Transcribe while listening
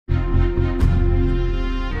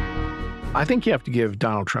I think you have to give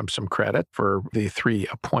Donald Trump some credit for the 3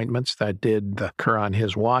 appointments that did occur on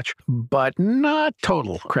his watch, but not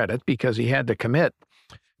total credit because he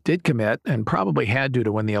did commit, and probably had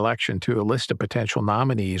to win the election to a list of potential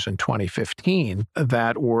nominees in 2015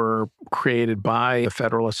 that were created by the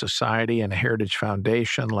Federalist Society and a Heritage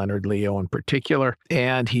Foundation, Leonard Leo in particular.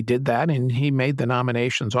 And he did that, and he made the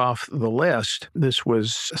nominations off the list. This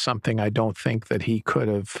was something I don't think that he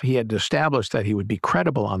had established that he would be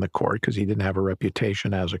credible on the court because he didn't have a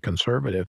reputation as a conservative.